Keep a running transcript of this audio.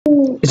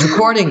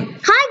Recording.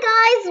 Hi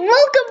guys,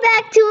 welcome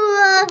back to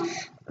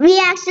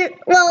reaction.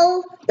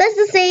 Well, let's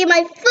just say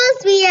my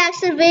first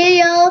reaction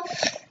video.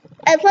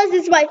 And plus,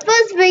 it's my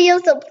first video,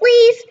 so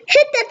please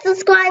hit that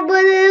subscribe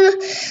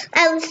button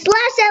and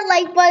slash that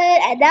like button.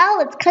 And now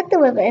let's cut the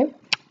ribbon.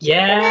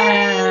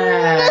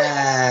 Yeah.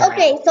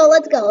 Okay, so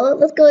let's go.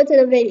 Let's go into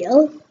the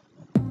video.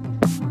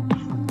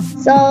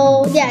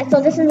 So yeah,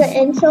 so this is the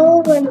intro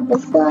when the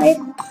book slide.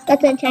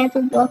 That's an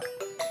enchanted book.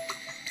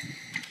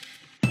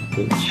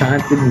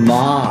 Enchanted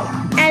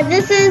Mob. And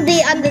this is the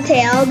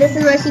Undertale. This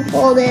is where she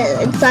folded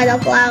inside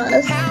of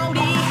flowers.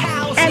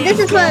 And this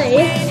is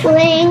Flowey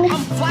playing.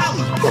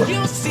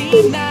 You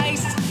seem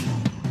nice.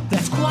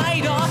 That's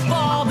quite a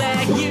fall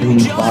that you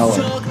just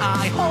took.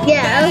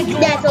 Yeah,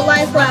 it's a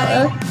live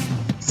flower.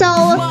 So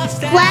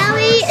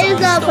Flowey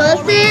is a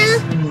person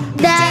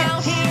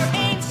that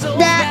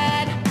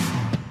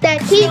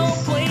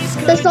keeps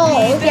the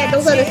souls. Yeah,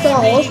 those are the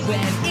souls.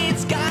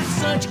 It's got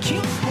such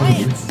cute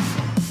plants.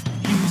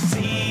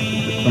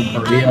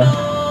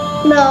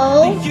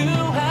 No. You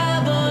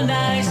have a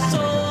nice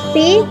soul.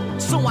 See?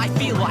 So I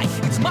feel like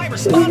it's my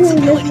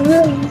responsibility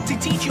to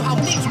teach you how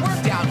things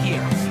work down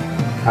here.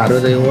 How do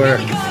they work?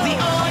 Because the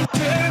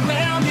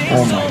underground is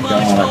Oh so my much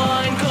God.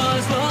 fun,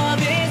 'cause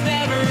love is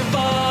never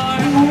far.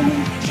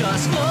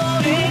 Just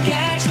float and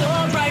catch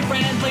the bright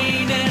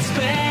friendliness,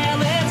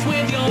 balance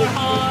with your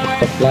heart.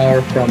 The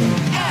flower from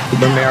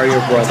Super Mario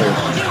Brothers.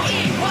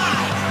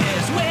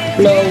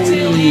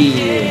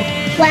 Flowey.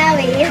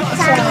 Flowey.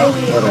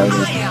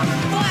 Whatever.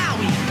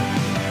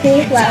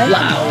 See, Flowey.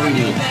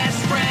 Flowey.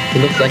 He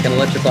looks like an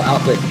electrical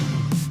outlet.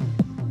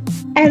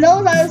 And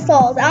those are the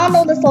souls. I don't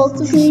know the souls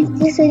to see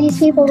these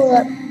people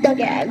don't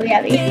get angry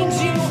at me.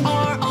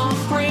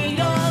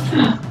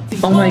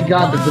 Oh my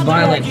God, that's a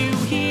violent.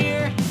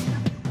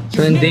 It's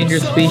an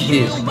endangered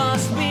species.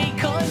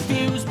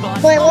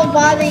 But it won't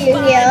bother you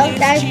here.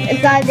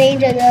 It's not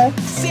danger though.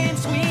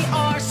 Since we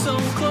are so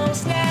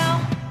close now,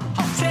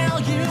 I'll tell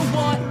you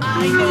what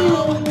I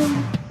know.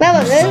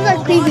 Remember, this is a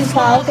creepy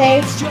part,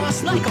 okay?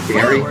 Just like a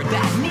Scary. flower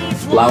that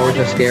needs Flowers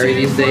are scary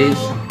these days.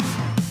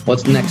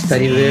 What's next,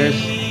 teddy bears?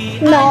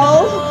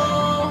 No.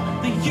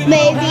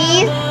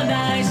 Maybe.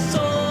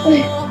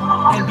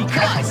 And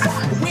because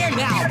we're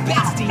now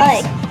besties,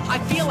 Like. I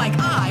feel like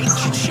I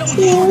should show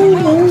you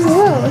the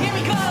ropes. Here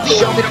we go.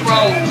 Show me the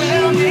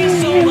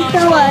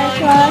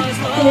ropes.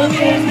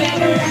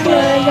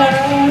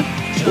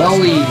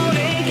 Flowey.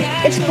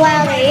 It's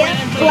Flowey.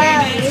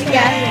 Flowey,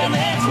 yeah.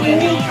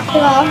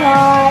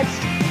 Hot.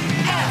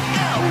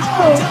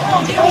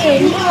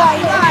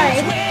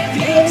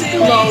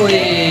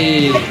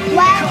 Flowey.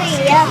 Flowey,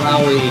 yeah.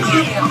 Flowey.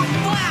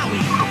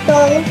 So,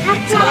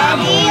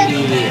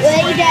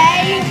 ready,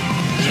 guys?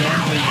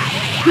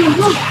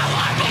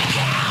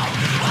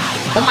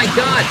 Oh my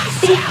God.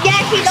 Yeah,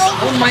 she knows.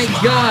 Oh my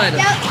God.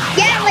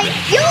 Yeah, like,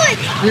 do it.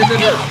 These are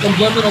the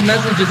subliminal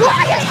messages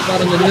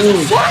about in the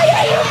news. Why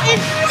are you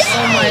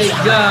Oh my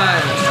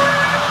God.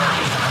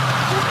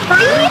 What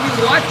are you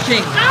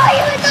watching? How do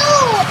you know?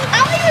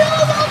 How do you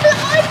know about the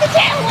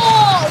Undertale?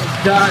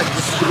 God,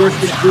 this is the worst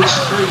thing to do.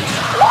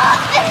 What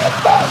is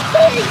this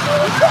thing?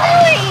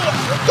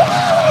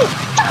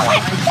 Oh my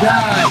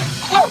God.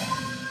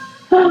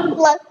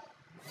 Look.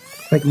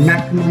 Like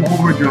maximum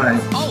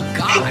overdrive. Oh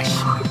gosh,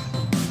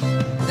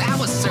 that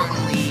was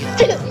certainly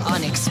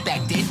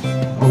unexpected.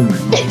 Oh my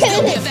God.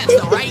 Still give that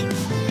the right.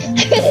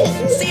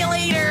 See you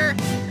later.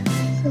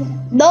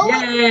 No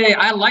way. Yay,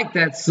 I like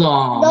that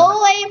song.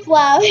 No way,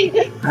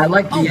 Flowey. I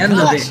like the end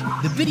of it.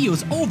 The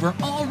video's over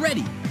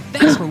already.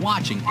 Thanks for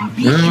watching, and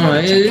be No,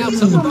 sure to check out this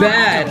some is of our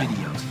bad. other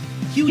videos.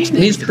 Huge These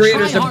thanks to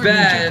creators are Tryhard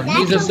bad. Ninja.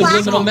 These are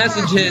subliminal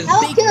messages.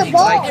 Oh, to the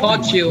I bone.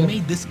 caught you.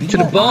 Made this To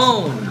video the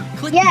bone.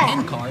 Click Yeah. the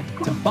end card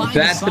to buy Bad to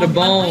the song on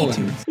bone.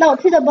 iTunes. No,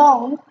 to the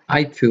bone.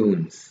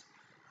 iTunes.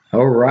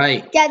 All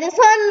right. Yeah, this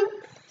one,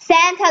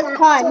 Santa's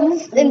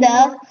puns in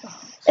the.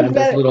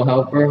 Santa's little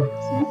helper.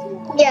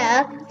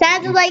 Yeah,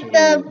 Santa's like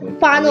the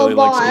final really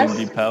like boss.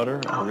 sitting deep powder.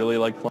 I really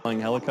like flying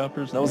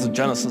helicopters. That was the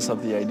genesis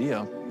of the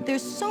idea.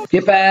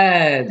 Skip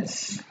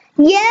ads.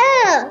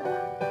 Yeah.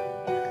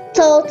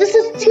 So this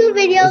is 2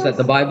 videos. Is that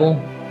the Bible?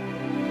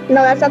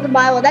 No, that's not the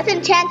Bible. That's an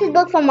enchanted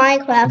book from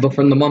Minecraft. Book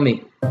from the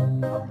mummy.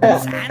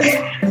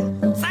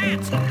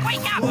 Sans,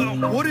 wake up!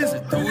 What is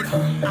it, dude? A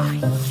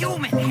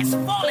human has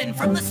fallen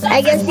from the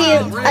I guess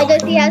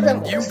he has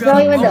a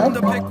strong window.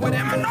 Come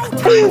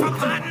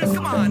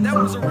on, that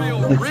was a real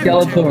The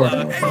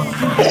Skeletor.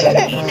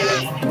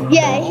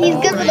 Yeah, he's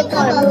good with the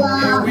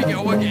puns. Here we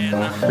go again.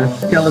 The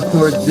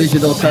Skeletor's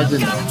digital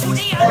cousin. How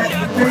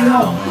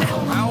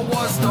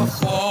was the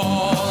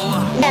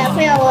fall? Yeah,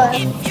 play on one.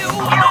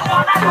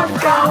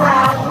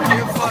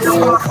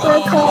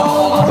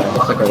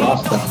 Looks like a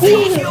Rasta.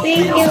 Think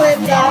you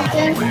live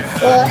often?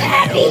 Well,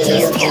 happy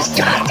you just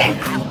talked.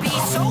 Be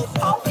so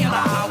popular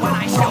when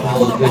I show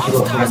All the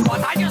digital friends.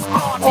 what I just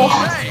bought.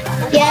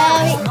 Oh,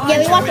 yeah, we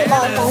watch a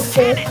lot of puns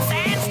too.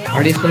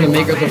 Are these from the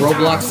makers of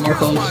Roblox,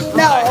 Marcos?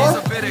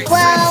 No,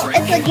 well,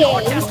 it's a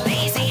game.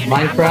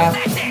 Minecraft?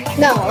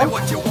 No.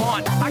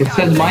 It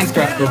says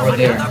Minecraft over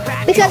there.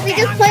 Because we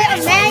just played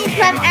a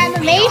Minecraft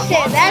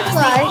animation, that's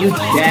why. You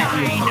jack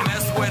me.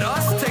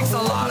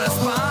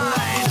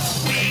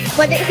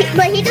 But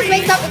he just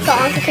makes up the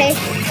songs, okay?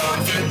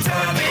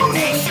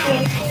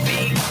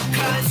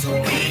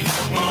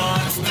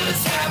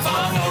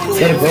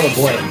 Let it go,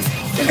 boy.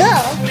 Go.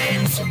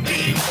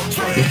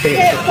 You say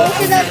Here, it.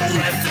 post it up.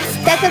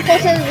 That's a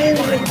post it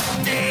up.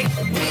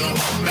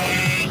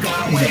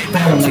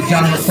 Like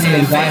John was playing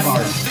in Die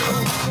Hard.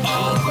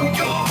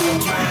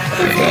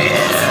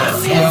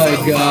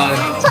 Oh god.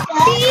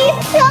 See?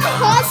 So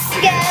hot,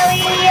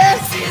 scary.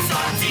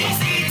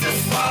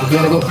 You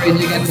wanna go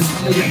crazy again with this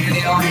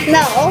video?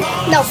 No.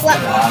 No, what?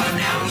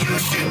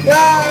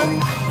 Wrong.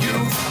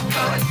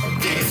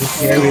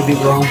 Yeah, we'd be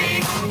wrong.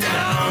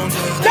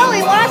 No, we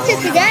watched it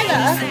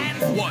together.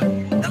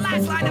 The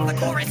last line of the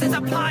chorus is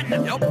a pun.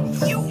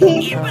 You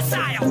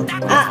imbecile.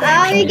 That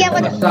I only get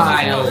what the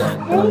Style.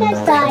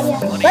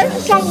 What is the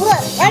song?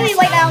 Look, let me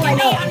write down my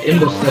name.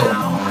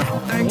 Imbecile.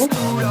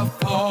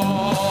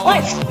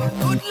 What?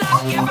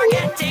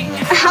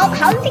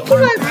 How did he keep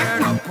on?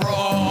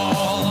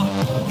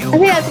 I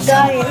think that's a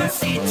guardian.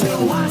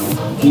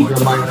 He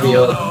reminds me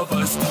of a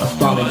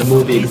song in the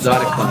movie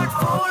Exotica.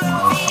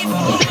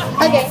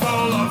 Okay.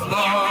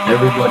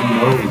 Everybody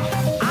knows.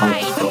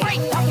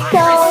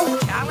 So,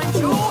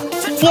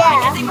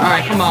 yeah.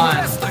 Alright, come on.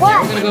 What?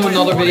 We're gonna go to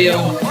another video.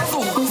 What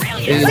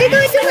are you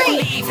going to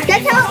wait?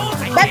 That's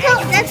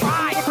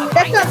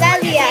not bad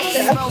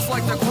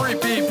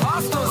reactor.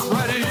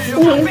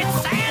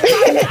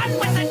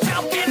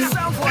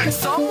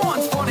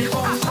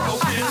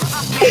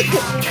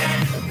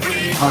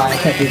 Alright, I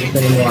can't do this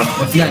anymore.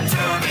 What's next?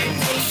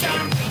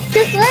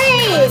 Just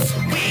wait.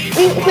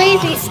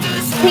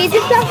 We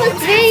just saw this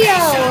video.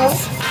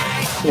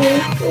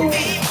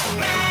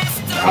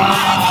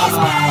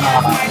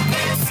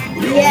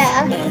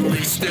 Yeah.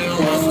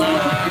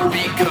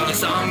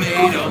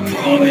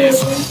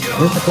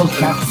 Where's the closed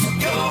caption?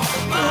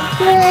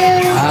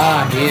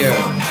 Ah, here.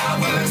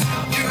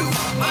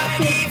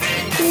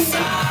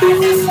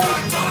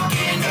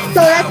 So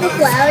that's the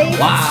Flowey.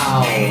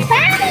 Wow.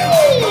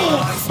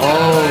 Flowey!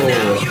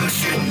 Oh.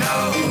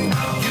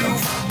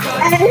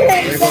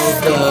 There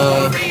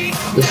goes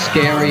the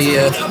scary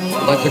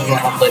electrical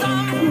outlet.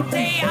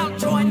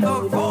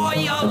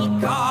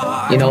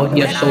 You know, he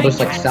has shoulders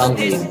like sound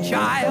waves.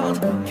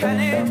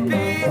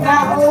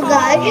 Oh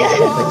god.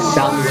 Like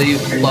sound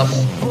waves plus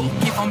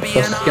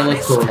the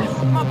skeleton.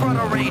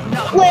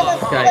 Wait,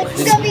 look, Okay, this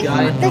this is gonna be,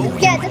 guy.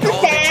 this is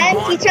Sam.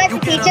 He tried to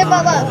teach him,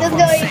 but look, this is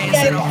going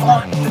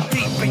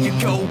to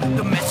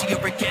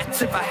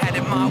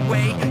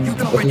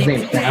What's his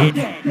name? Sam?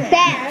 Sam.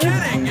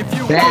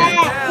 Sam.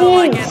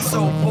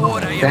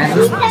 Sam? Sam,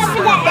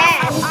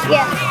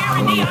 yeah.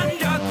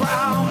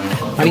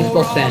 How do you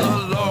spell Sam?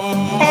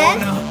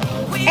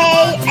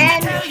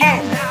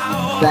 S-A-N-S.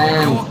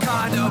 Sam.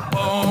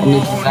 I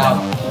need some help.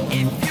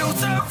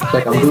 It's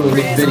like I'm doing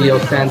this video,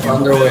 Sam's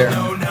underwear.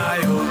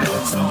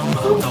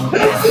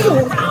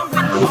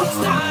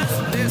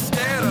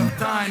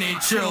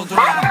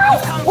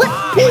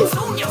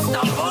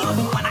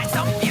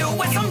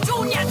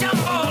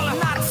 What?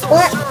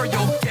 What?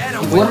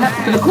 What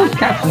happened to the closed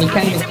caption? You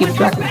can't even keep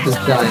track of this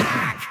guy.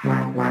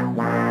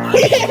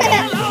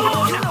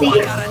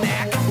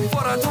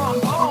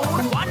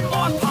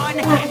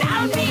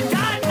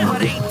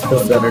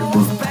 So better.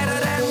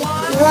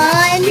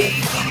 One.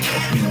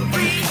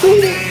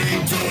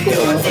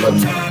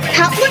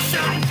 How much?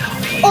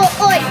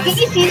 Oh, did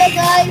you see that,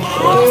 guys?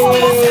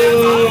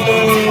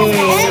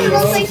 And it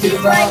looks like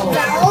she's like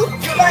girls,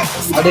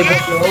 but Are they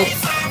both girls?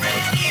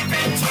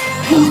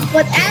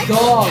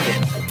 Dog!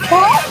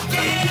 what?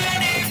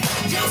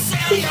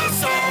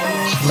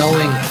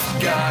 Snowing.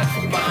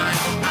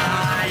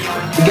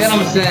 Get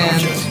him, Sam.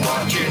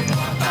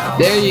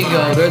 There you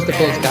go. There's the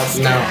closed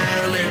caption now.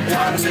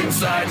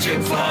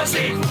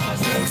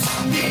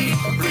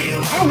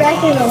 I'm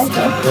back in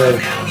also.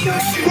 Good.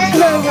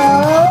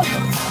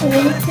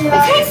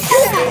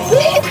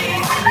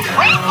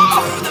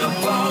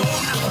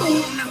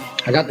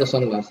 I got the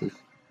sunglasses.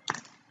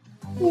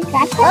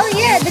 Oh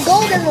yeah, the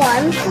golden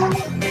one.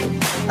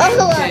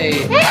 Oh,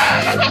 Okay.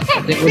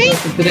 I think we're done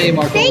for today,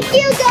 Marco. thank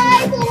you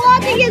guys for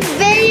watching this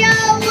video.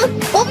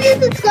 Hope you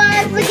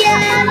subscribe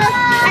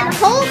again.